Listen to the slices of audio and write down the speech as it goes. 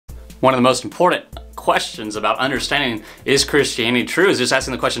One of the most important questions about understanding is Christianity true is just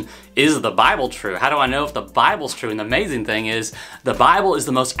asking the question, is the Bible true? How do I know if the Bible's true? And the amazing thing is the Bible is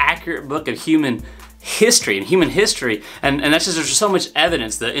the most accurate book of human history and that's just, there's so much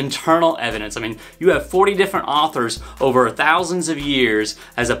evidence, the internal evidence. I mean, you have 40 different authors over thousands of years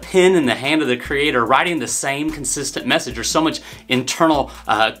as a pen in the hand of the Creator writing the same consistent message. There's so much internal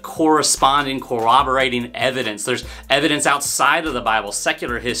corroborating evidence. There's evidence outside of the Bible,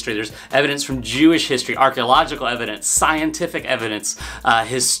 secular history. There's evidence from Jewish history, archaeological evidence, scientific evidence,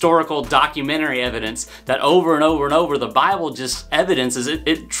 historical documentary evidence that over and over and over the Bible just evidences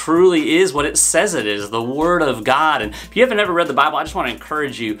it truly is what it says it is, the Word of God. And if you haven't ever read the Bible, I just want to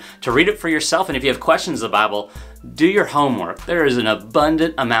encourage you to read it for yourself. And if you have questions of the Bible, do your homework. There is an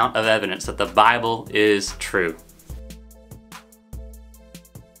abundant amount of evidence that the Bible is true.